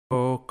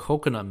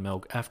coconut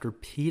milk after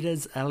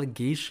PETA's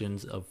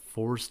allegations of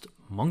forced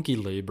monkey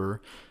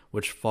labor,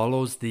 which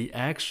follows the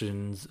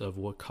actions of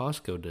what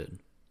Costco did.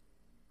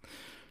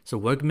 So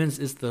Wegmans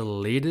is the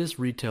latest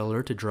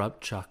retailer to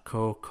drop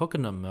Choco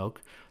coconut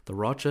milk, the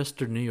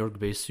Rochester, New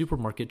York-based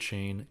supermarket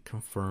chain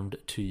confirmed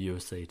to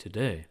USA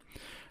Today.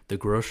 The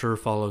grocer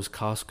follows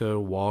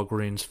Costco,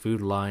 Walgreens, Food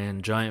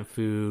Lion, Giant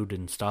Food,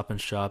 and Stop and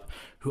Shop,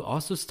 who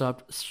also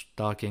stopped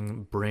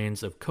stocking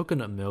brands of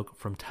coconut milk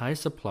from Thai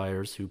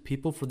suppliers who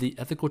People for the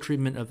Ethical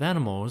Treatment of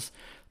Animals,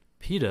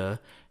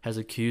 PETA, has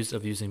accused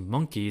of using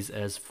monkeys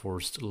as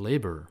forced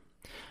labor.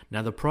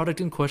 Now, the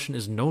product in question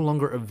is no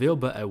longer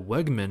available at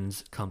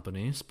Wegmans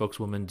Company,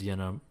 spokeswoman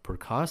Diana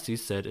Percassi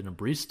said in a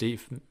brief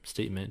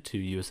statement to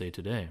USA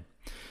Today.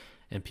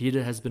 And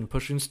PETA has been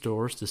pushing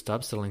stores to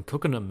stop selling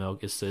coconut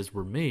milk it says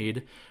were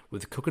made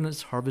with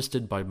coconuts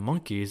harvested by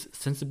monkeys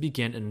since it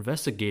began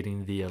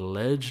investigating the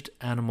alleged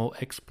animal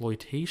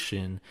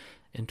exploitation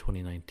in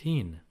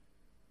 2019.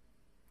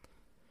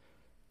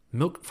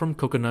 Milk from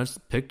coconuts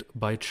picked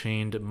by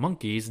chained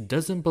monkeys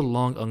doesn't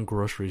belong on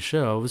grocery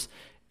shelves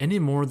any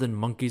more than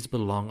monkeys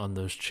belong on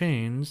those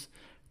chains,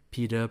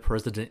 PETA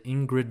President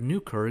Ingrid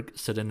Newkirk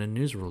said in a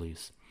news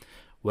release.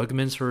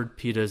 Wegmans heard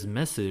PETA's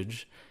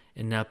message,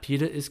 and now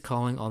PETA is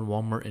calling on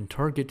Walmart and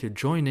Target to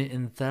join it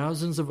in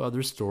thousands of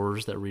other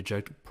stores that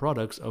reject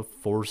products of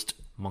forced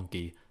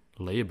monkey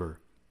labor.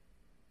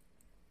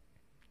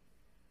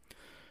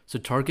 So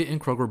Target and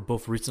Kroger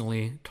both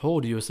recently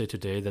told USA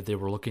Today that they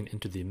were looking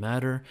into the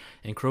matter,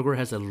 and Kroger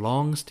has a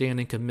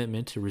long-standing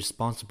commitment to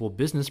responsible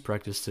business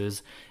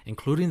practices,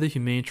 including the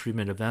humane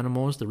treatment of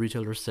animals, the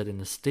retailer said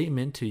in a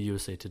statement to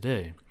USA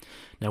Today.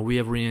 Now, we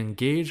have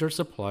re-engaged our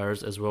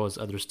suppliers as well as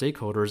other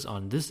stakeholders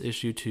on this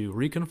issue to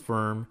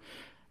reconfirm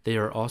they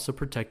are also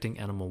protecting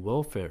animal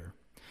welfare.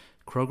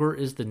 Kroger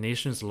is the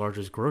nation's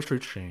largest grocery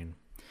chain,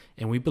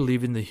 and we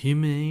believe in the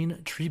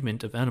humane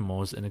treatment of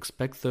animals and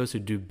expect those who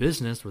do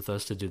business with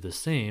us to do the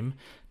same,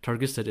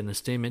 Target said in a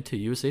statement to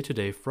USA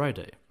Today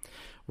Friday.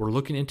 We're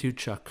looking into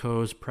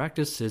Choco's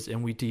practices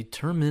and we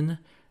determine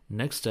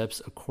next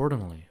steps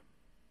accordingly.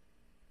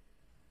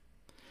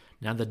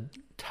 Now, the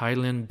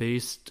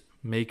Thailand-based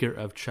maker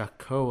of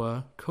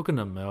Chocoa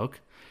coconut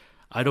milk,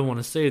 I don't want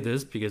to say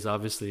this because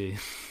obviously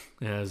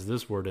it has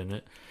this word in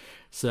it.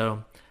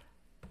 So,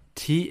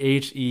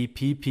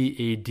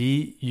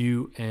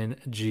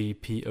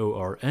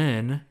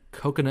 THEPPADUNGPORN,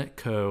 Coconut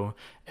Co.,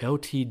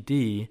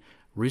 Ltd.,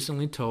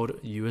 recently told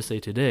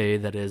USA Today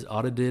that it has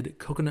audited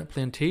coconut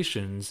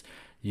plantations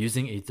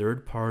using a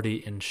third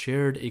party and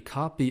shared a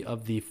copy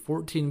of the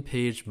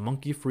 14-page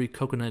monkey-free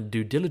coconut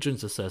due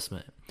diligence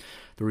assessment.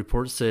 The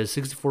report says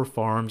 64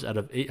 farms out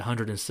of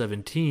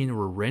 817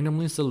 were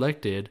randomly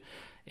selected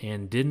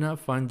and did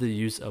not find the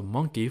use of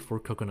monkey for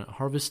coconut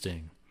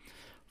harvesting.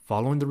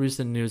 Following the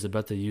recent news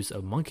about the use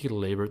of monkey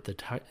labor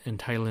in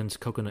Thailand's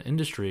coconut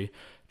industry,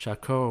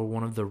 Choco,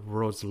 one of the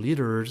world's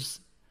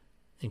leaders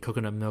in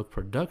coconut milk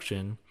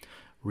production,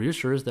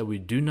 reassures that we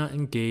do not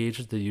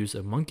engage the use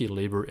of monkey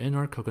labor in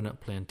our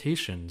coconut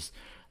plantations,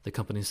 the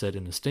company said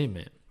in a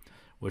statement,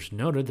 which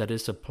noted that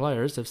its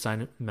suppliers have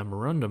signed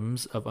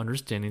memorandums of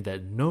understanding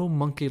that no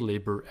monkey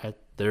labor at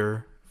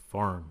their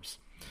farms.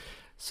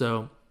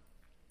 So,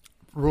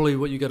 really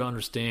what you got to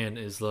understand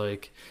is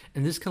like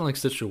in this kind of like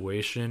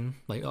situation,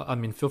 like I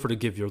mean, feel free to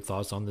give your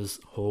thoughts on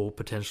this whole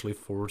potentially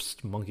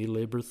forced monkey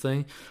labor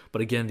thing,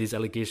 but again, these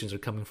allegations are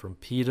coming from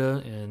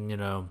PETA,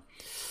 and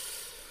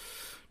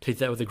take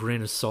that with a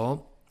grain of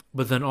salt.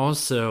 But then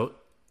also,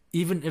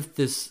 even if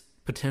this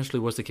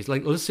potentially was the case,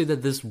 like let's say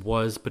that this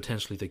was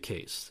potentially the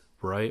case,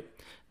 right,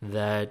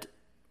 that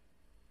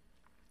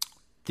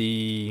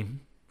the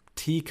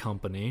tea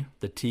company,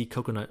 the Tea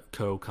Coconut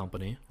Co.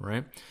 company,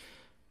 right,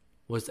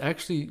 was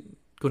actually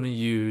going to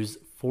use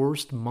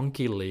forced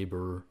monkey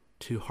labor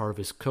to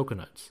harvest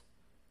coconuts.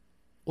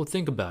 Well,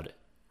 think about it,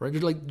 right?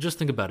 Just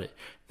think about it.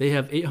 They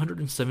have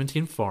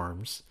 817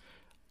 farms.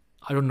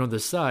 I don't know the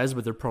size,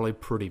 but they're probably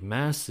pretty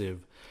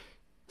massive.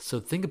 So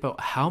think about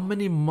how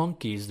many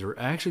monkeys they're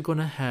actually going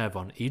to have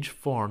on each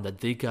farm that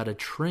they got to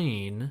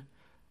train,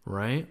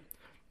 right?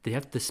 They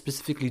have to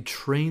specifically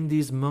train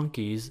these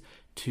monkeys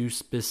to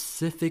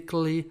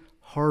specifically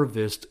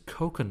harvest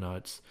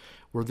coconuts,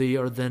 where they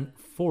are then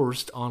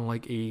forced on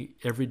like a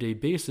everyday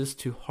basis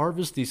to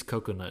harvest these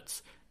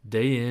coconuts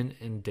day in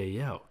and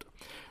day out.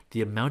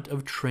 The amount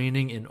of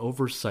training and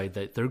oversight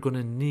that they're going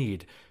to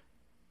need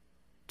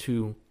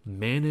to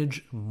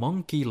manage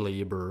monkey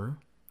labor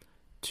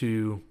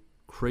to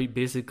create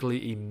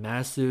basically a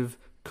massive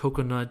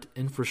coconut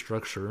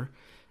infrastructure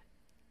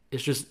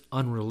is just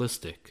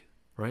unrealistic,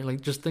 right? Like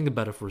just think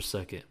about it for a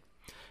second,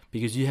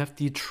 because you have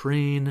to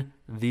train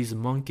these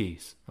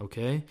monkeys,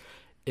 okay?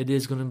 It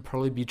is going to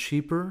probably be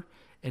cheaper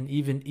and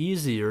even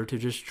easier to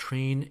just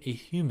train a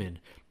human,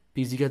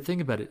 because you got to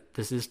think about it.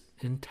 This is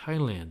in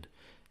Thailand.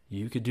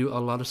 You could do a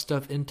lot of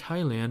stuff in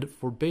Thailand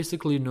for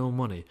basically no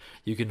money.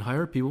 You can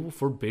hire people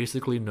for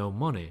basically no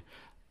money.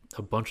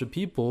 A bunch of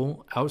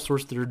people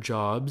outsource their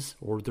jobs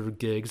or their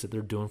gigs that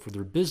they're doing for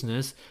their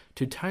business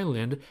to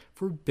Thailand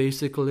for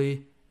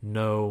basically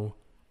no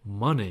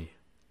money.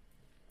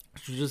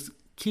 So just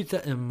keep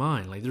that in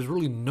mind. Like, there's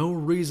really no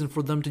reason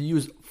for them to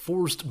use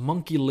forced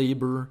monkey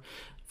labor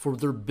for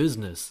their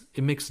business.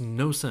 It makes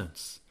no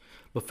sense.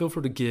 But feel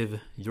free to give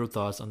your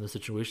thoughts on the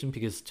situation,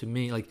 because to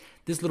me, like,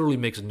 this literally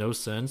makes no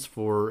sense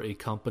for a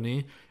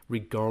company,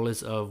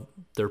 regardless of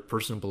their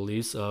personal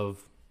beliefs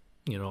of,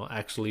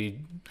 actually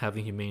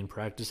having humane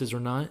practices or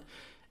not.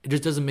 It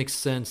just doesn't make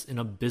sense in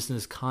a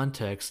business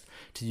context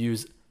to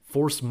use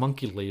forced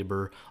monkey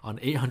labor on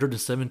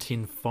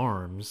 817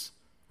 farms,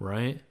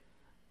 right?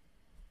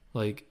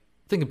 Like,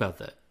 think about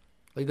that.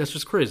 Like, that's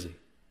just crazy.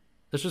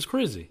 That's just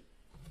crazy.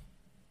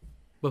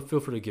 But feel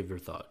free to give your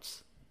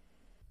thoughts.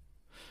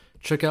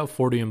 Check out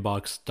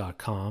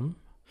 40inbox.com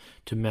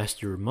to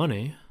master your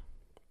money,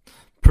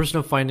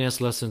 personal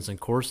finance lessons and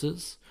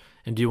courses.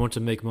 And do you want to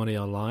make money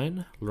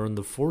online? Learn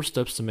the 4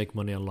 steps to make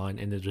money online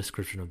in the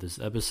description of this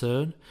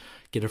episode.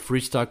 Get a free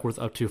stock worth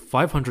up to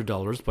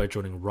 $500 by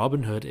joining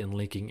Robinhood and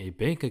linking a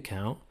bank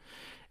account.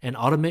 And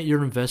automate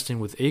your investing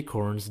with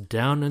Acorns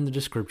down in the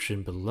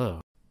description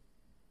below.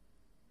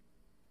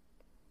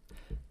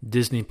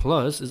 Disney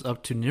Plus is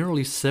up to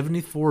nearly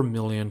 74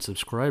 million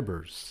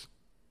subscribers.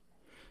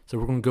 So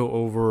we're going to go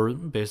over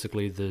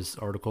basically this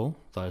article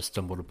that I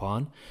stumbled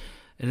upon.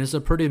 And it's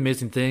a pretty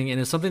amazing thing.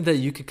 And it's something that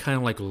you could kind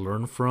of like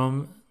learn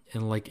from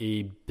in like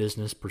a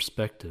business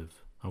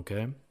perspective.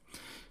 Okay.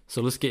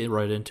 So let's get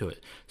right into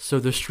it. So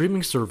the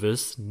streaming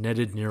service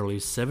netted nearly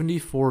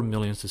 74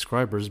 million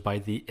subscribers by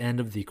the end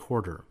of the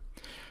quarter,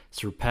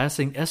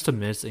 surpassing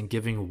estimates and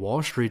giving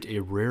Wall Street a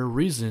rare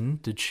reason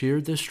to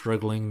cheer the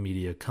struggling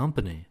media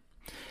company.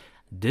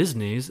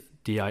 Disney's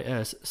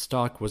DIS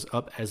stock was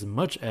up as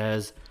much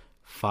as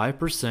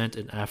 5%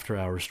 in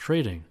after-hours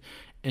trading,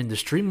 and the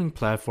streaming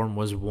platform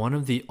was one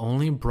of the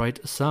only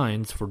bright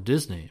signs for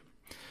Disney.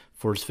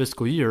 For its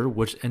fiscal year,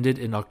 which ended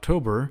in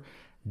October,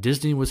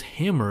 Disney was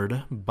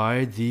hammered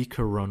by the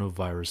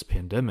coronavirus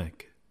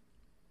pandemic.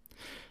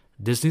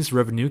 Disney's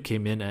revenue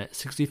came in at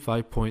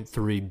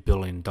 $65.3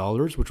 billion,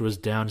 which was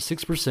down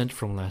 6%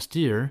 from last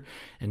year,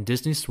 and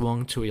Disney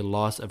swung to a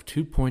loss of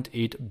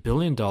 $2.8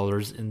 billion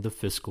in the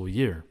fiscal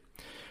year.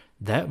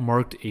 That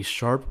marked a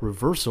sharp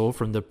reversal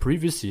from the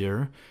previous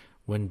year,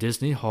 when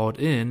Disney hauled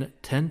in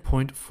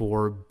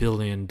 $10.4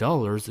 billion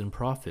in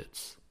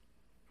profits.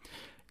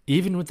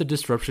 Even with the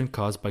disruption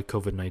caused by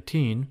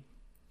COVID-19,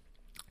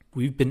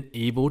 we've been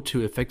able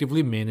to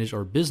effectively manage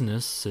our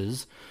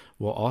businesses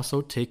while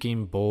also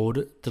taking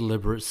bold,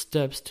 deliberate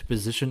steps to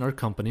position our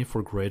company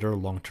for greater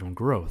long-term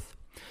growth.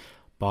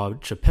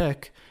 Bob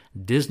Chapek,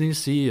 Disney's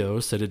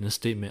CEO, said in a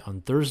statement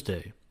on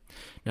Thursday.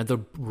 Now, the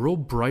real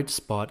bright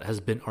spot has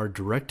been our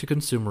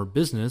direct-to-consumer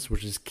business,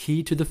 which is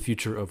key to the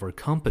future of our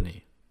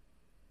company.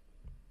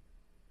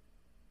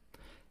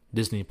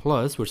 Disney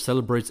Plus, which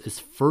celebrates its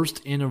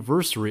first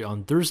anniversary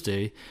on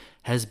Thursday,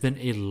 has been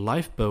a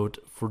lifeboat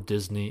for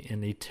Disney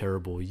in a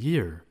terrible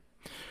year.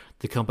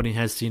 The company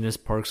has seen its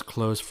parks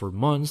closed for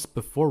months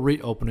before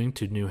reopening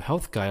to new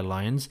health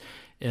guidelines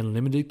and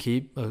limited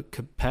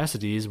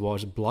capacities, while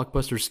its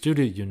blockbuster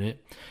studio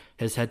unit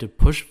has had to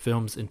push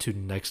films into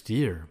next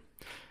year.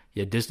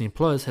 Yet Disney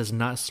Plus has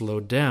not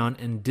slowed down,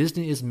 and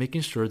Disney is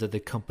making sure that the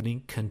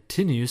company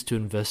continues to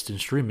invest in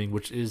streaming,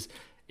 which is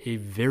a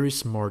very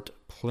smart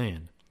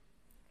plan.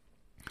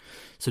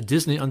 So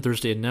Disney on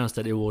Thursday announced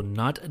that it will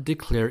not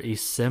declare a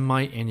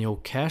semi-annual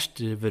cash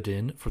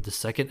dividend for the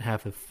second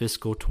half of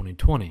fiscal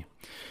 2020.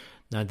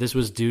 Now, this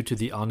was due to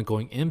the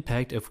ongoing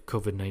impact of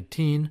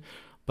COVID-19,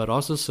 but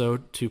also so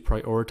to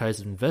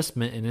prioritize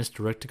investment in its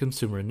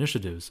direct-to-consumer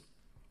initiatives.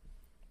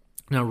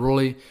 Now,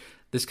 really,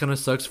 this kind of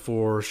sucks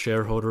for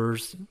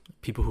shareholders,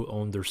 people who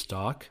own their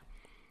stock,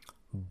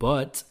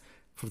 but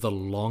for the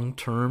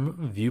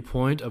long-term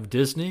viewpoint of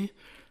Disney,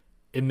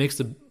 it makes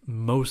the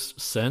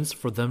most sense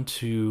for them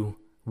to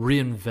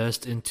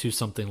reinvest into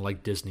something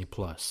like Disney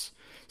Plus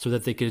so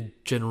that they could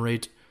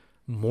generate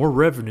more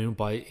revenue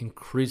by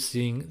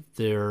increasing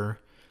their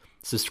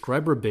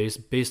subscriber base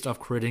based off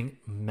creating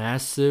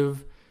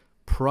massive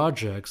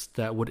projects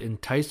that would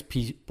entice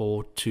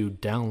people to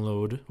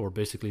download or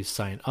basically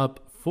sign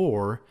up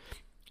for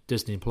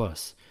Disney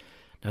Plus.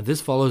 Now,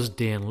 this follows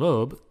Dan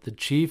Loeb, the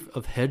chief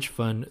of hedge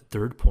fund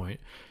Third Point,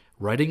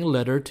 writing a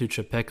letter to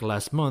Chapek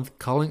last month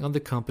calling on the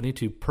company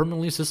to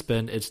permanently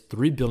suspend its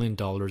 $3 billion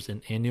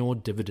in annual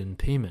dividend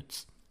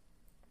payments.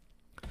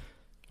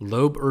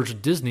 Loeb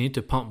urged Disney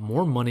to pump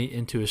more money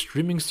into a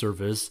streaming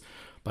service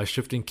by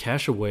shifting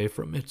cash away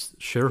from its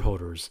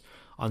shareholders.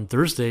 On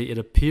Thursday, it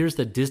appears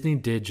that Disney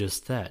did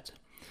just that.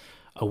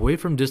 Away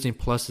from Disney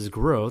Plus's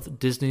growth,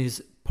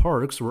 Disney's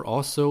parks were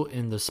also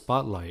in the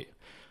spotlight.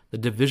 The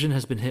division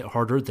has been hit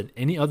harder than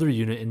any other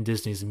unit in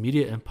Disney's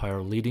media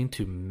empire, leading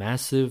to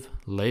massive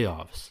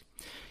layoffs.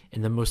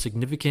 And the most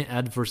significant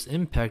adverse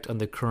impact on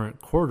the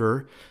current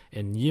quarter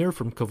and year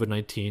from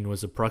COVID-19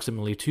 was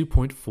approximately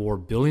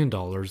 $2.4 billion and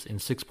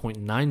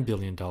 $6.9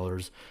 billion,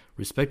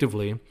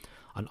 respectively,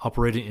 on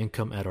operating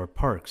income at our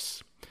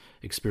parks,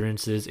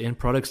 experiences, and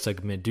product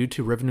segment due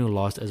to revenue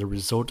loss as a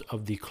result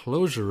of the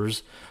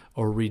closures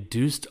or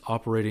reduced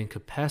operating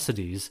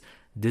capacities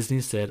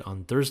Disney said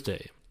on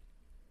Thursday.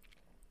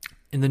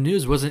 And the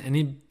news wasn't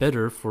any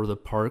better for the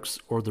parks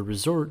or the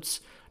resorts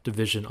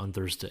division on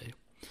Thursday.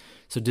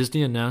 So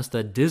Disney announced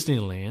that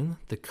Disneyland,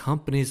 the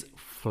company's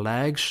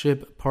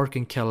flagship park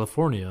in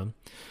California,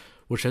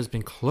 which has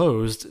been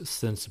closed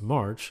since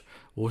March,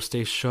 will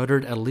stay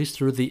shuttered at least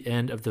through the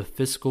end of the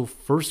fiscal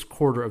first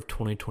quarter of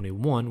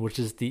 2021, which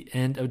is the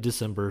end of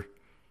December,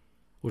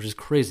 which is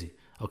crazy,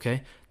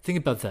 okay? Think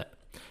about that.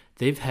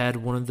 They've had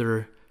one of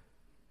their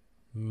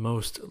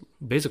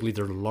basically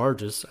their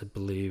largest, I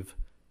believe,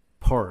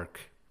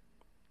 park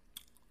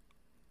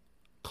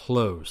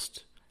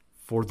closed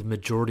for the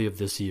majority of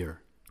this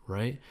year,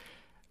 right?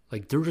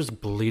 Like, they're just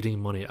bleeding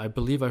money. I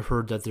believe I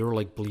heard that they were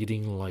like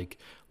bleeding like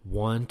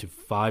 $1 to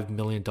 $5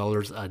 million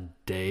a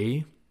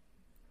day,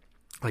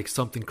 like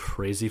something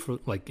crazy for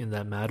like in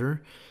that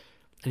matter.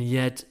 And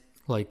yet,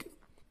 like,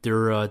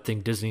 their I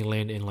think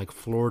Disneyland in like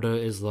Florida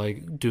is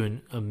like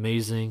doing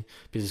amazing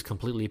because it's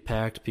completely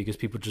packed because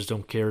people just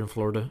don't care in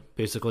Florida,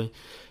 basically.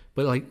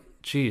 But like,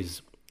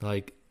 geez,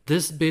 like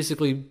this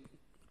basically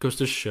goes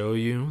to show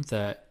you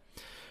that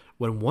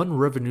when one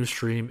revenue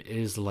stream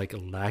is like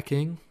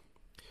lacking,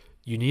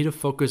 you need to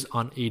focus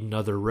on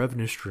another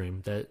revenue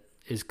stream that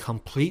is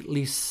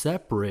completely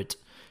separate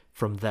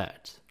from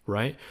that,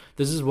 right?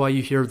 This is why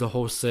you hear the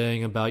whole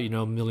saying about,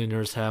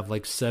 millionaires have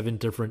like 7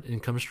 different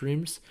income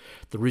streams.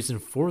 The reason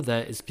for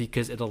that is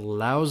because it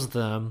allows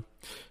them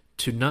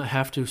to not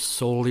have to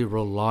solely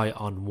rely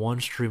on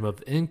one stream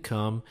of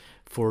income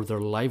for their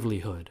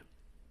livelihood.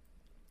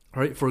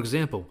 All right, for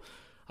example,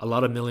 a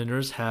lot of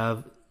millionaires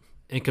have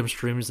income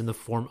streams in the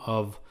form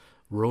of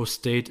real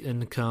estate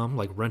income,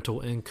 like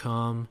rental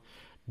income,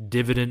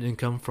 dividend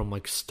income from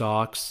like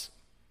stocks,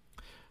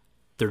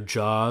 their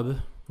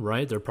job,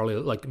 right? They're probably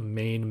like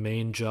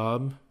main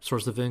job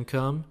source of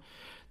income.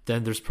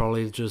 Then there's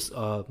probably just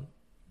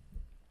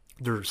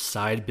their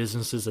side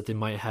businesses that they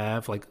might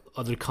have, like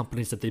other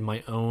companies that they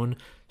might own,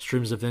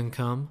 streams of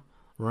income,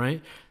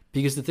 right?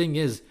 Because the thing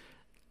is,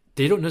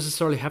 they don't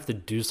necessarily have to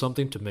do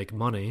something to make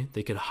money.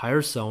 They could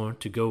hire someone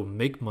to go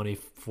make money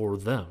for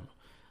them,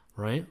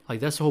 right? Like,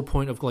 that's the whole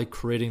point of like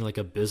creating like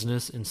a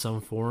business in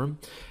some form,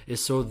 is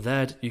so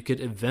that you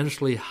could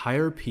eventually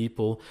hire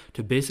people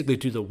to basically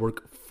do the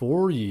work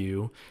for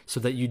you so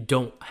that you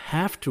don't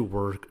have to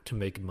work to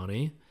make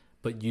money,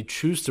 but you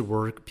choose to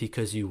work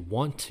because you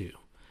want to,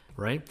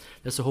 right?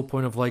 That's the whole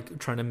point of like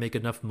trying to make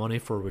enough money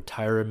for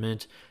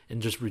retirement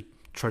and just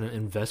trying to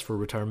invest for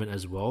retirement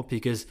as well,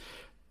 because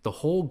the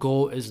whole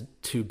goal is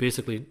to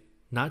basically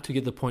not to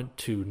get the point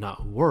to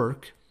not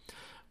work,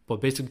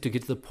 but basically to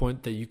get to the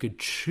point that you could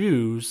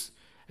choose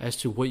as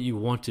to what you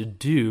want to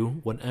do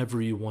whenever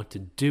you want to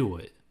do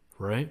it,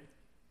 right?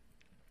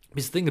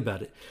 Because think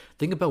about it.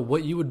 Think about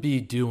what you would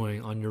be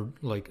doing on your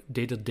like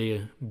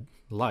day-to-day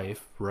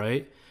life,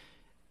 right?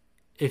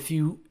 If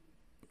you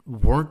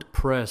weren't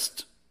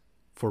pressed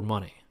for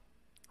money,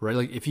 right?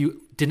 Like if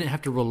you didn't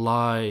have to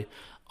rely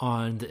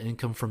on the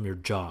income from your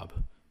job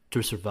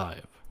to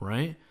survive,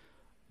 right?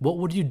 What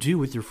would you do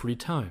with your free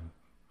time?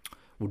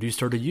 Would you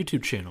start a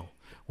YouTube channel?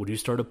 Would you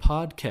start a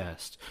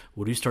podcast?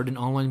 Would you start an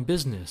online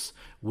business?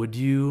 Would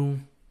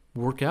you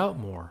work out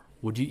more?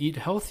 Would you eat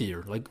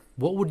healthier? Like,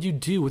 what would you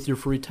do with your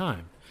free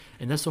time?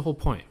 And that's the whole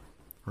point,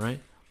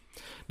 right?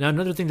 Now,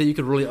 another thing that you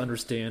could really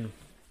understand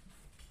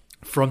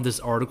from this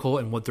article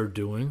and what they're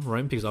doing,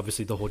 right? Because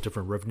obviously the whole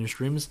different revenue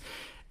streams,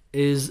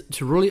 is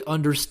to really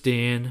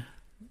understand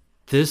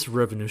this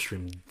revenue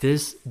stream,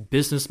 this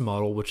business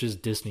model, which is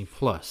Disney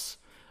Plus,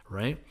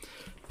 right?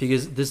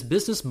 Because this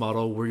business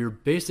model where you're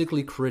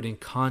basically creating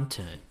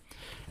content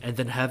and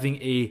then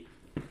having a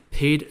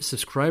paid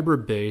subscriber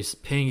base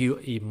paying you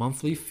a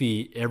monthly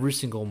fee every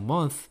single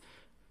month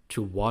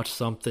to watch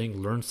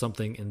something, learn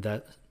something in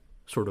that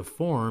sort of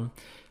form,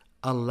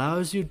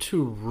 allows you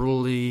to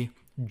really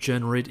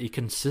generate a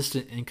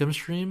consistent income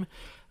stream,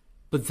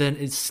 but then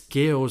it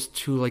scales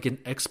to like an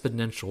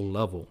exponential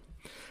level.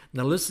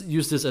 Now let's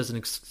use this as an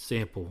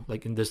example,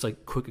 like in this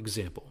like quick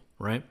example,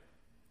 right?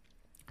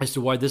 As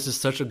to why this is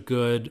such a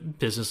good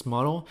business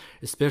model,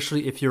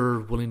 especially if you're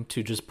willing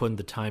to just put in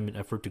the time and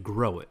effort to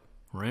grow it,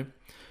 right?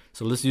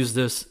 So let's use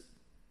this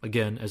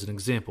again as an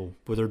example,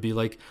 whether it be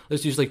like,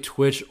 let's use like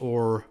Twitch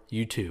or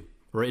YouTube,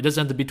 right? It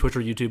doesn't have to be Twitch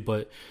or YouTube,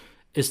 but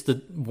it's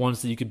the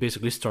ones that you could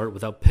basically start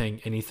without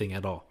paying anything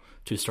at all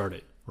to start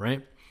it,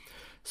 right?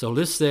 So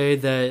let's say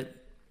that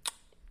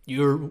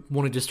you're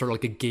wanting to start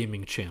like a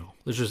gaming channel.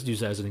 Let's just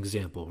use that as an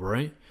example,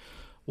 right?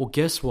 Well,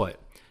 guess what?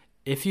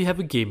 If you have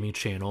a gaming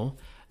channel,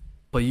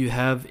 but you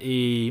have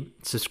a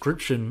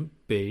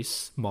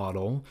subscription-based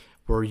model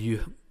where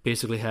you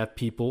basically have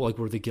people like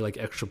where they get like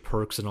extra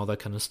perks and all that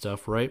kind of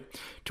stuff, right?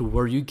 To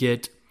where you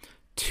get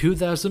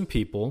 2,000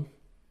 people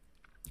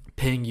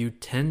paying you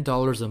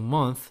 $10 a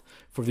month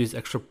for these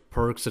extra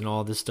perks and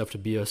all this stuff to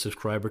be a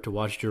subscriber to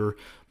watch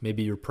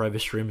maybe your private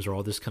streams or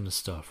all this kind of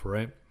stuff,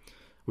 right?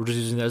 We're just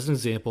using that as an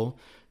example.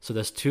 So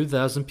that's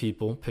 2,000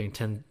 people paying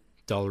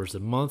 $10 a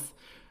month.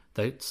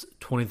 That's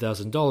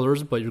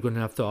 $20,000, but you're going to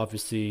have to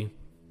obviously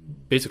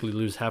basically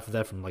lose half of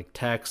that from like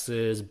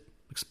taxes,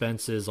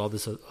 expenses, all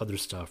this other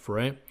stuff,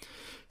 right?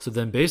 So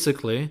then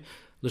basically,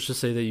 let's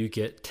just say that you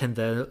get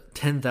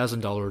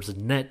 $10,000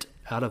 net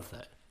out of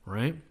that,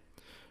 right?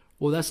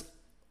 Well, that's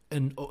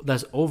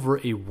over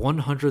a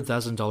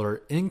 $100,000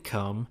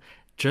 income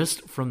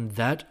just from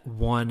that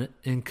one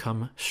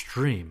income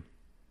stream.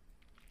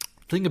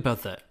 Think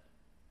about that.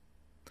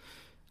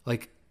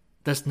 Like,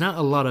 that's not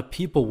a lot of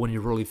people when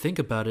you really think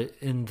about it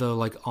in the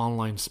like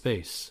online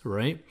space,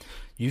 right?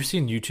 You've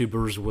seen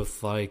YouTubers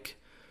with like,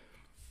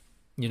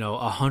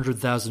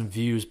 100,000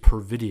 views per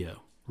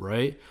video,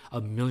 right?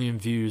 1 million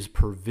views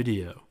per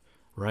video,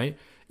 right?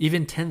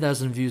 Even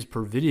 10,000 views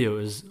per video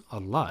is a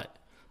lot,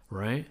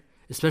 right?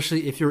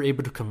 Especially if you're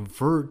able to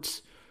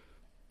convert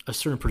a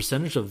certain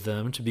percentage of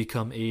them to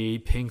become a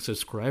paying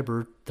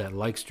subscriber that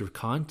likes your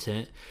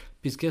content.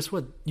 Because guess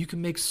what? You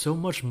can make so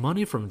much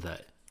money from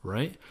that,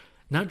 right?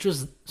 Not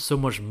just so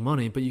much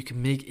money, but you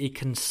can make a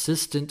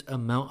consistent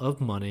amount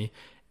of money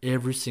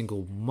every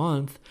single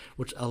month,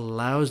 which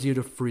allows you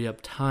to free up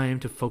time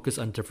to focus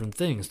on different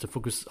things, to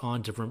focus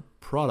on different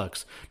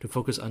products, to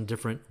focus on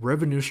different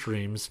revenue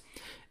streams,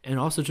 and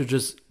also to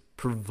just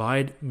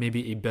provide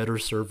maybe a better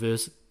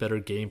service, better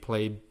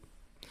gameplay,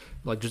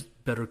 like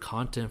just better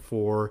content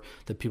for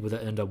the people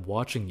that end up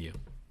watching you.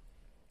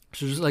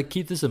 So just like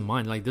keep this in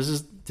mind. Like this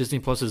is Disney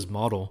Plus's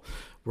model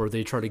where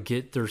they try to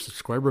get their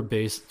subscriber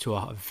base to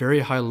a very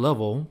high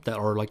level that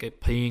are like a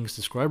paying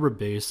subscriber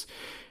base,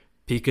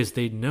 because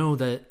they know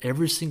that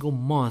every single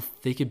month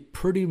they can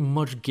pretty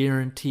much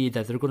guarantee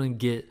that they're going to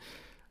get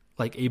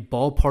like a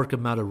ballpark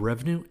amount of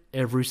revenue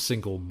every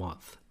single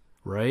month,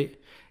 right?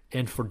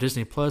 And for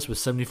Disney Plus with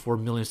 74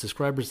 million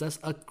subscribers, that's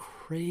a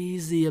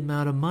crazy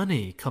amount of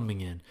money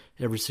coming in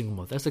every single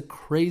month. That's a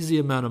crazy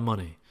amount of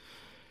money.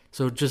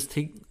 So just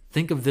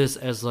think of this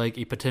as like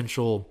a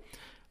potential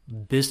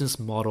business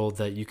model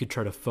that you could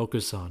try to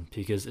focus on,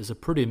 because it's a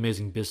pretty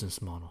amazing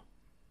business model.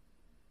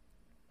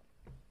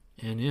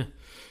 And yeah,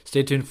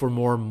 stay tuned for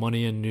more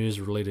money and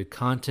news related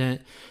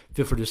content.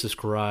 Feel free to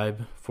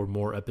subscribe for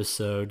more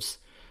episodes.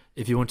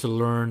 If you want to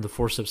learn the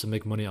 4 steps to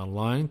make money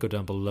online, go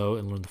down below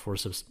and learn the 4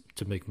 steps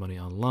to make money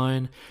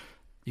online.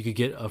 You could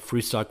get a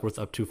free stock worth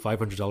up to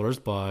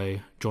 $500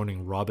 by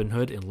joining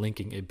Robinhood and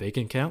linking a bank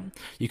account.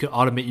 You can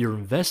automate your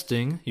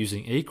investing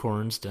using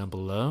Acorns down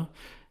below.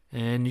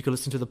 And you can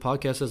listen to the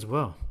podcast as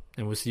well.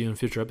 And we'll see you in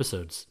future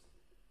episodes.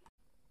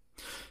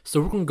 So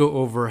we're going to go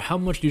over how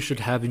much you should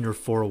have in your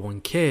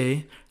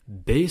 401k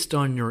based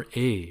on your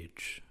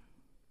age.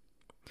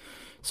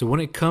 So when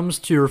it comes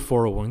to your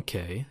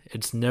 401k,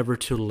 it's never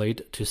too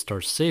late to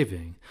start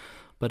saving.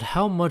 But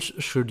how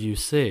much should you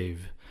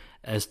save?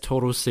 As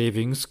total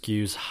savings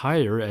skews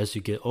higher as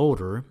you get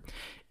older,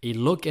 a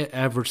look at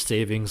average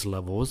savings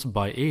levels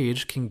by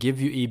age can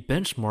give you a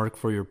benchmark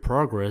for your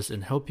progress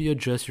and help you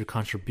adjust your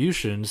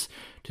contributions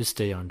to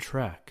stay on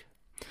track.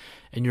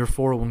 And your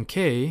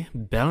 401k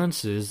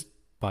balances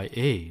by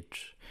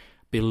age.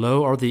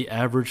 Below are the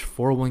average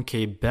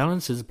 401k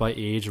balances by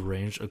age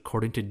range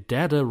according to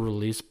data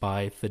released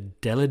by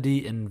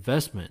Fidelity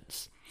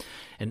Investments.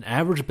 And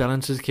average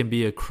balances can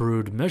be a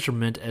crude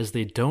measurement as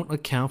they don't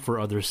account for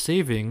other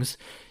savings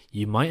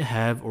you might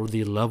have or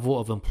the level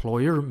of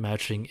employer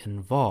matching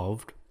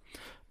involved,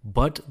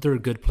 but they're a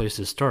good place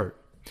to start,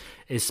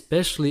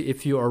 especially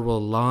if you are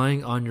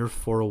relying on your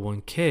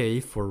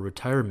 401k for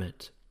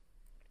retirement.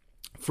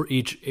 For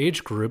each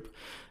age group,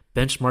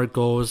 benchmark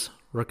goals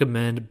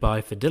recommended by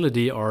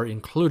Fidelity are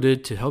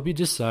included to help you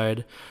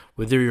decide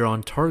whether you're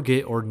on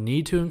target or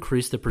need to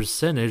increase the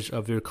percentage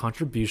of your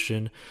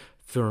contribution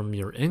from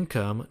your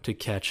income to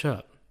catch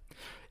up.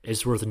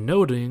 It's worth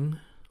noting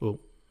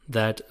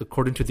that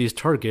according to these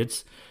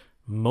targets,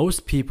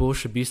 most people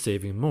should be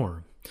saving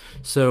more.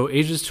 So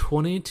ages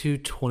 20 to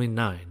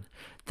 29,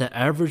 the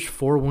average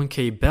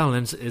 401k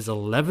balance is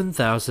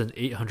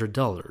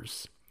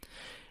 $11,800.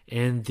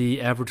 And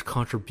the average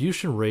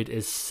contribution rate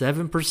is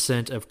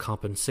 7% of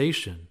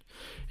compensation.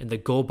 And the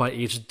goal by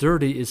age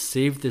 30 is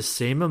save the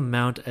same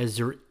amount as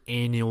your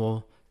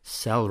annual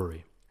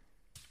salary.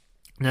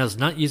 Now, it's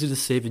not easy to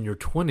save in your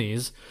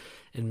 20s,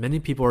 and many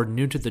people are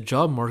new to the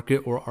job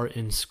market or are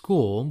in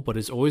school, but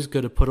it's always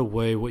good to put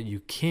away what you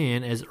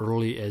can as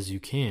early as you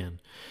can,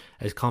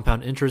 as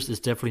compound interest is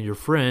definitely your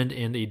friend,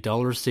 and a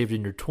dollar saved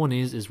in your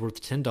 20s is worth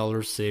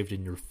 $10 saved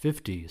in your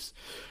 50s.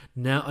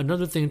 Now,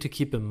 another thing to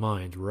keep in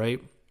mind,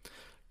 right?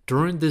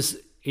 During this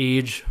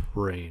age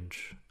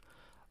range,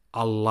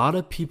 a lot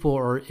of people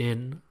are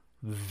in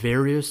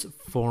various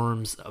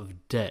forms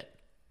of debt.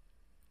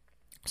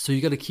 So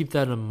you got to keep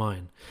that in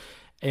mind.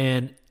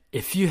 And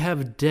if you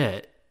have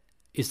debt,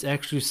 it's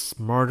actually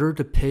smarter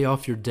to pay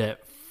off your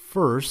debt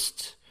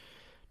first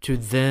to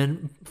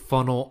then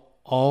funnel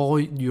all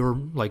your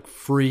like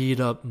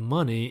freed up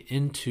money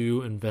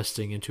into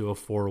investing into a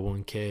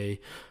 401k,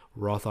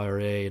 Roth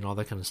IRA, and all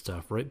that kind of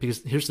stuff, right?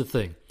 Because here's the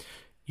thing.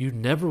 You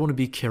never want to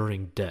be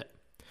carrying debt.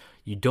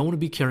 You don't want to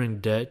be carrying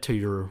debt till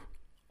you're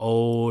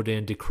old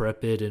and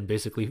decrepit and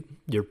basically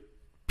your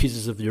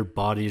pieces of your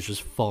body is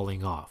just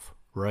falling off,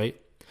 right?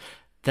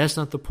 That's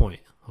not the point,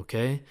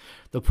 okay?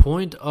 The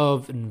point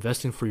of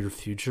investing for your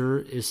future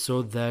is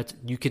so that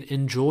you can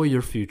enjoy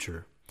your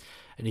future.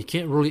 And you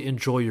can't really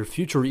enjoy your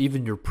future or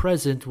even your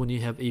present when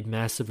you have a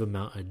massive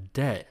amount of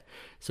debt.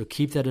 So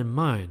keep that in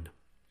mind.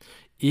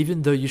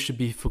 Even though you should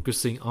be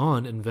focusing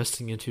on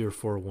investing into your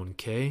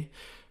 401k,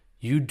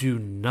 you do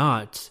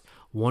not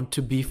want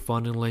to be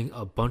funneling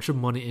a bunch of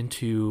money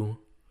into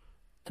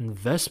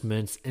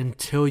investments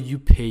until you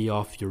pay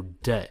off your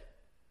debt.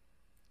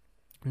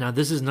 Now,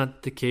 this is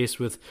not the case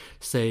with,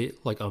 say,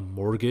 like a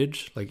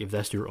mortgage. Like if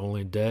that's your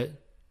only debt,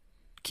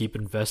 keep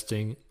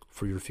investing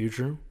for your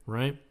future,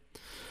 right?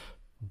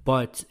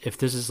 But if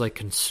this is like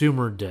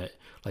consumer debt,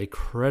 like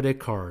credit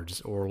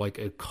cards or like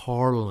a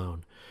car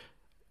loan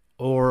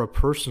or a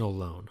personal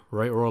loan,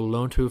 right? Or a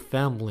loan to a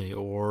family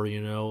or,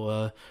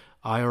 a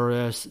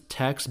IRS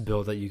tax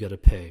bill that you got to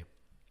pay,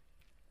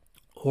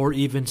 or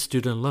even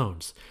student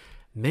loans,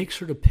 make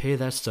sure to pay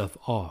that stuff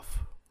off,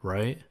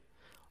 right?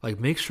 Like,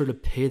 make sure to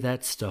pay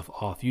that stuff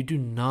off. You do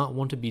not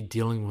want to be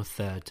dealing with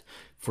that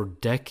for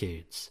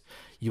decades.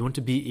 You want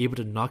to be able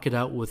to knock it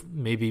out with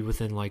maybe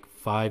within like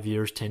 5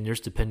 years, 10 years,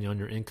 depending on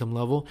your income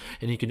level.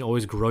 And you can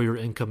always grow your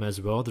income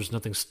as well. There's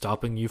nothing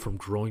stopping you from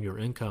growing your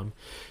income.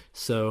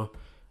 So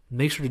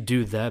make sure to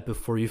do that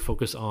before you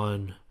focus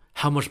on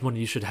how much money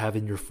you should have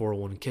in your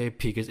 401k,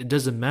 because it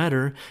doesn't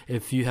matter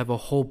if you have a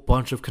whole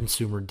bunch of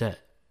consumer debt.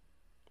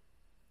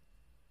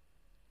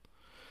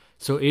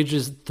 So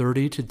ages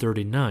 30 to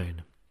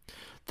 39.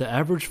 The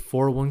average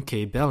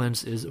 401k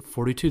balance is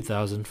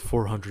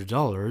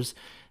 $42,400,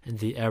 and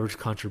the average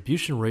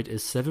contribution rate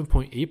is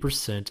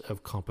 7.8%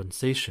 of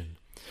compensation.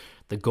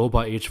 The goal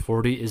by age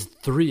 40 is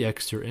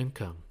 3x your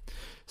income.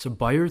 So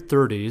by your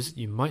 30s,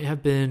 you might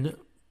have been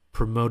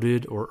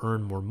promoted or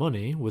earn more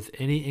money. With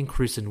any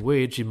increase in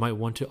wage, you might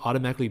want to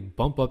automatically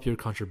bump up your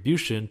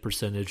contribution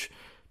percentage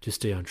to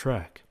stay on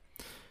track.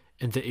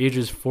 In the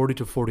ages 40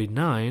 to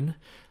 49,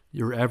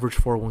 your average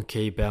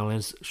 401k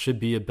balance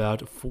should be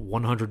about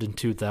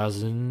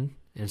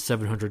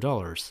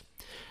 $102,700.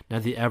 Now,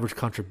 the average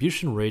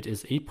contribution rate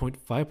is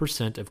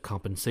 8.5% of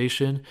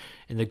compensation,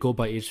 and the goal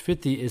by age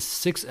 50 is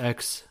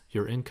 6x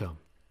your income.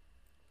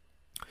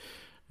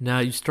 Now,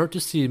 you start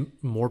to see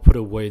more put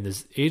away in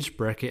this age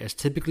bracket, as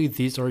typically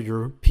these are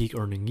your peak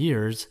earning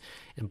years,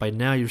 and by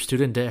now your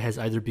student debt has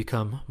either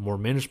become more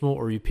manageable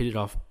or you paid it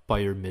off by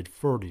your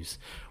mid-40s,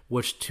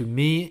 which to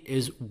me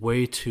is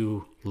way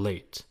too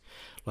late.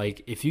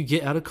 Like, if you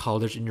get out of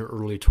college in your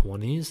early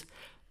 20s,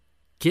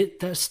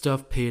 get that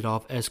stuff paid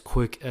off as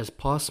quick as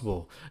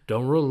possible.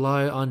 Don't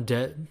rely on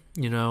debt,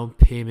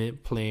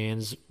 payment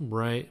plans,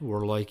 right?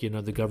 Where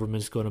the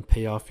government's going to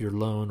pay off your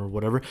loan or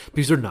whatever,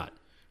 because they're not.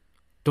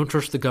 Don't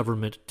trust the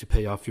government to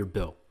pay off your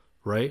bill,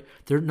 right?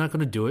 They're not going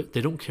to do it.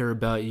 They don't care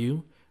about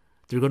you.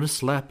 They're going to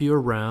slap you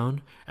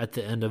around at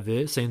the end of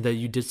it, saying that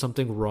you did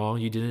something wrong.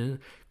 You didn't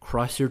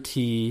cross your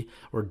T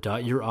or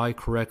dot your I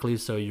correctly,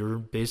 so you're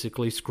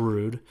basically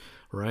screwed,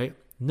 right?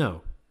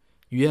 No.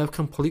 You have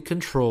complete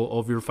control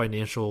over your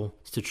financial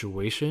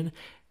situation.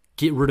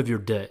 Get rid of your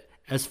debt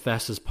as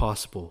fast as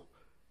possible.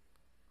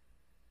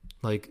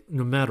 Like,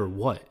 no matter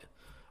what,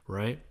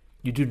 right?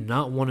 You do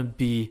not want to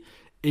be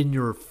in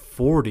your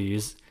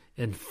 40s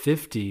and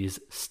 50s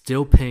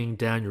still paying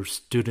down your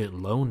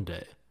student loan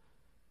debt.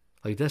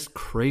 Like, that's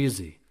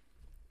crazy.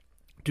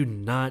 Do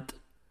not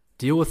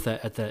deal with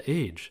that at that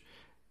age.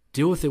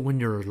 Deal with it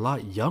when you're a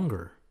lot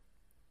younger.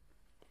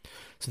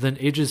 So then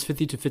ages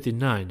 50 to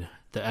 59,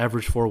 the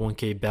average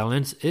 401k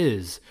balance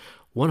is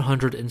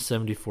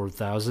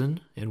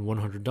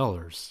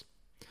 $174,100.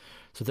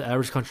 So the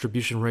average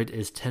contribution rate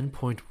is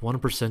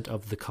 10.1%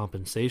 of the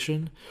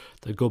compensation.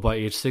 The goal by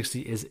age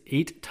 60 is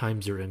 8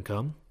 times your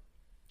income.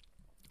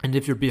 And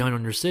if you're behind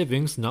on your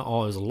savings, not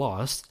all is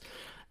lost.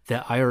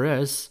 The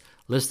IRS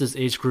lets this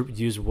age group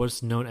use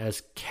what's known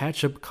as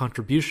catch-up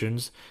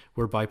contributions,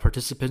 whereby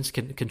participants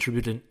can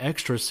contribute an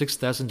extra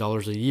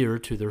 $6,000 a year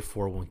to their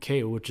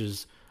 401k, which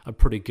is a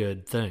pretty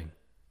good thing.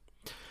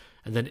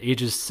 And then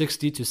ages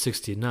 60 to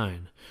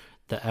 69.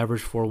 The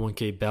average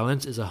 401k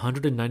balance is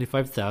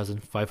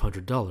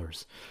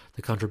 $195,500.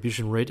 The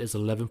contribution rate is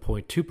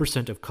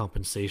 11.2% of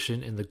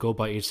compensation, and the goal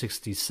by age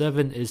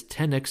 67 is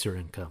 10x your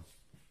income.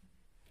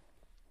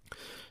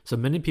 So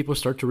many people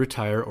start to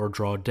retire or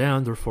draw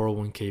down their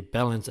 401k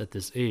balance at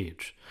this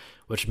age,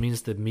 which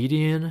means the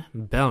median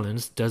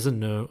balance doesn't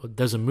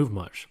move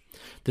much.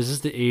 This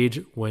is the age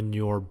when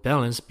your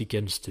balance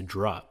begins to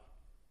drop.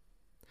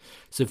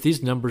 So if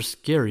these numbers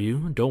scare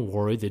you, don't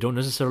worry. They don't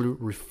necessarily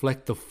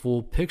reflect the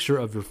full picture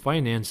of your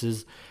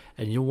finances,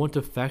 and you'll want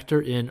to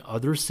factor in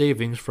other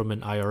savings from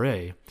an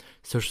IRA,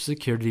 Social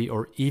Security,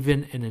 or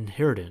even an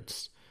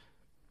inheritance.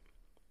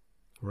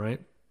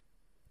 Right?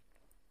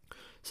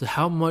 So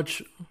how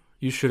much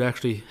you should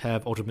actually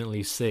have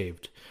ultimately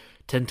saved?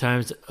 10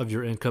 times of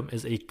your income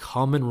is a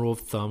common rule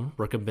of thumb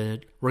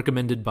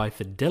recommended by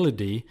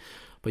Fidelity,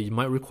 but you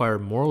might require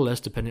more or less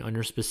depending on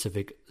your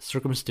specific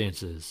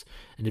circumstances.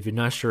 And if you're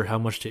not sure how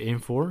much to aim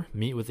for,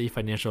 meet with a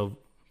financial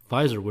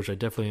advisor, which I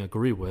definitely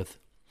agree with,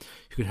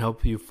 who can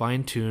help you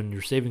fine-tune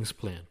your savings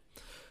plan.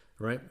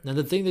 right? Now,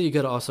 the thing that you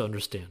got to also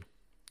understand,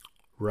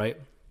 right,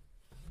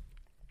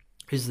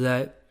 is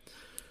that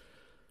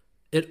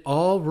it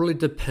all really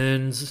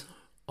depends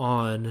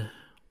on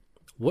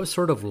what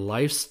sort of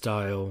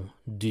lifestyle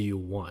do you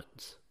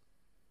want,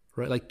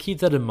 right? Like, keep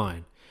that in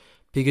mind.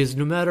 Because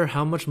no matter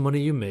how much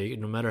money you make,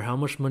 no matter how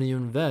much money you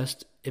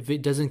invest, if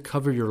it doesn't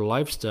cover your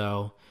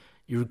lifestyle,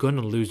 you're going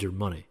to lose your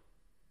money,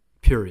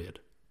 period,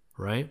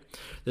 right?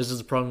 This is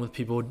the problem with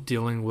people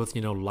dealing with,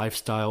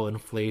 lifestyle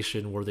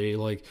inflation, where they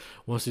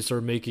once they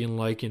start making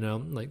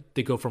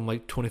they go from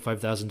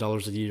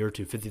 $25,000 a year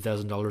to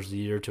 $50,000 a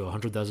year to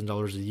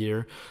 $100,000 a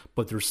year,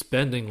 but they're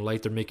spending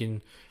like they're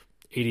making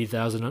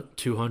 $80,000,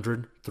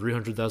 $200,000,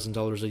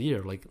 $300,000 a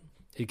year.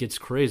 It gets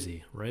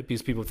crazy, right?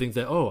 Because people think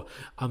that, oh,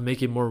 I'm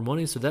making more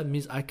money, so that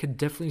means I could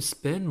definitely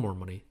spend more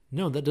money.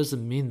 No, that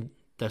doesn't mean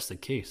that's the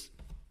case.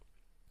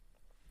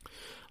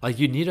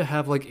 You need to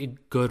have a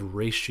good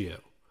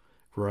ratio,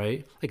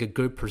 right? A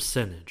good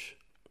percentage.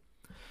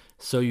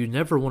 So you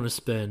never want to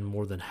spend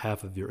more than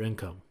half of your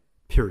income,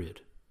 period,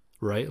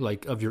 right?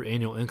 Of your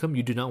annual income,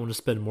 you do not want to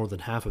spend more than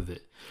half of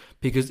it.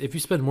 Because if you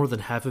spend more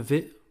than half of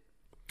it,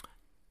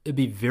 it'd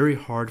be very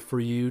hard for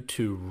you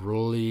to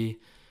really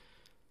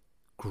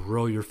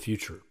grow your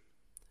future.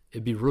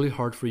 It'd be really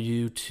hard for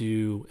you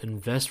to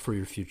invest for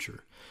your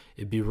future.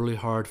 It'd be really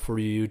hard for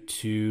you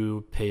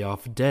to pay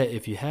off debt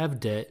if you have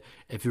debt,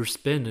 if you're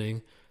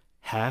spending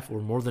half or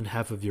more than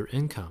half of your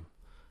income,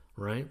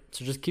 right?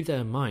 So just keep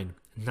that in mind.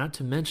 Not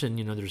to mention,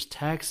 there's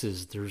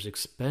taxes, there's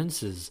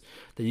expenses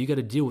that you got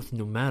to deal with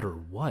no matter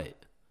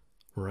what,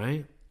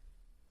 right?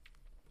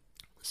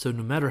 So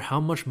no matter how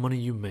much money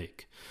you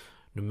make,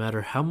 no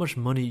matter how much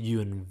money you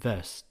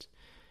invest,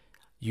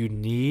 you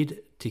need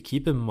to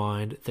keep in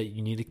mind that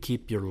you need to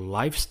keep your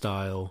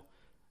lifestyle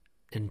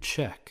in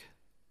check.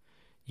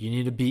 You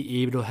need to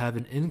be able to have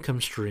an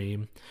income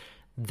stream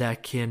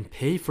that can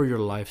pay for your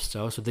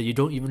lifestyle so that you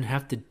don't even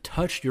have to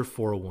touch your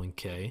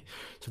 401k,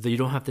 so that you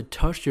don't have to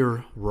touch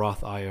your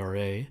Roth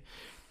IRA,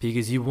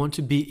 because you want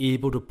to be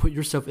able to put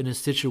yourself in a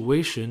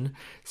situation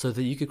so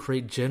that you could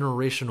create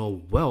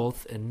generational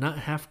wealth and not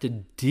have to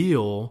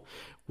deal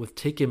with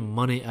taking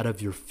money out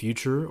of your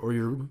future or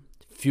your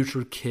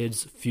future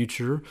kids'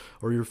 future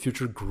or your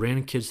future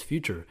grandkids'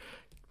 future.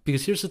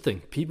 Because here's the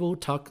thing, people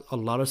talk a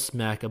lot of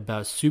smack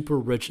about super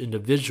rich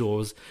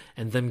individuals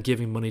and them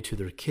giving money to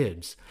their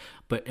kids.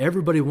 But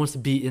everybody wants to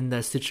be in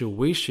that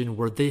situation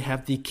where they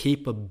have the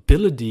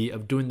capability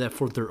of doing that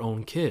for their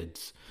own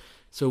kids.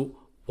 So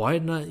why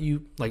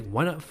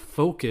not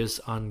focus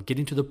on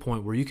getting to the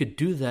point where you could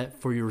do that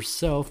for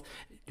yourself,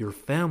 your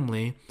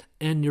family,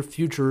 and your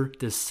future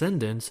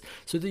descendants,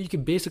 so that you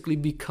can basically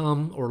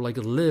become or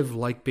live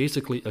like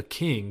basically a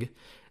king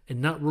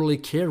and not really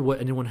care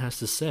what anyone has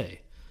to say,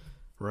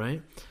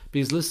 right?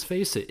 Because let's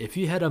face it, if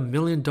you had $1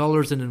 million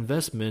in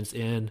investments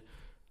and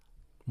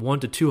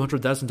 $100,000 to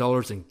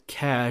 $200,000 in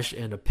cash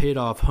and a paid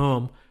off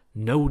home,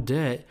 no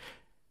debt,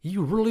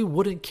 you really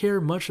wouldn't care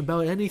much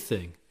about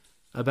anything,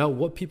 about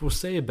what people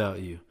say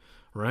about you,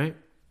 right?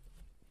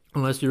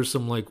 Unless you're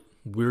some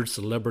weird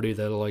celebrity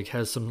that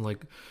has some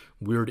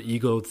weird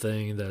ego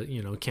thing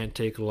that can't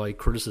take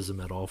criticism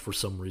at all for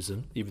some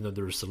reason, even though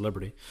they're a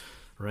celebrity,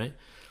 right?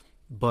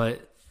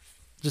 But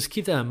just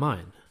keep that in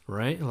mind,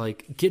 right?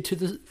 Get to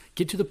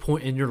the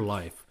point in your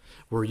life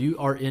where you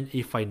are in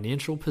a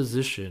financial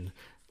position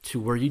to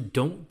where you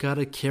don't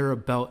gotta care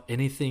about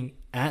anything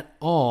at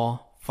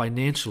all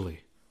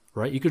financially,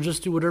 right? You can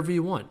just do whatever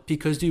you want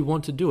because you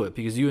want to do it,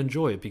 because you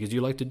enjoy it, because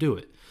you like to do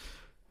it.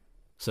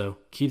 So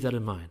keep that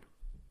in mind.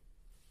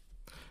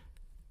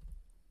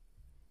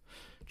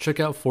 Check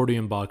out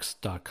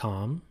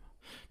 40inbox.com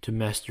to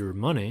master your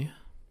money,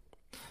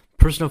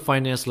 personal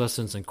finance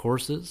lessons and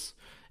courses.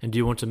 And do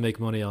you want to make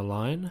money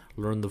online?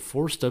 Learn the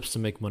 4 steps to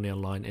make money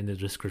online in the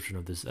description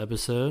of this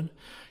episode.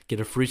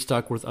 Get a free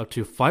stock worth up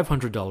to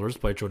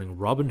 $500 by joining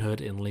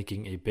Robinhood and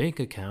linking a bank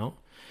account.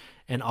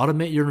 And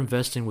automate your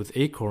investing with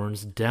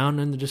Acorns down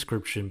in the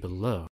description below.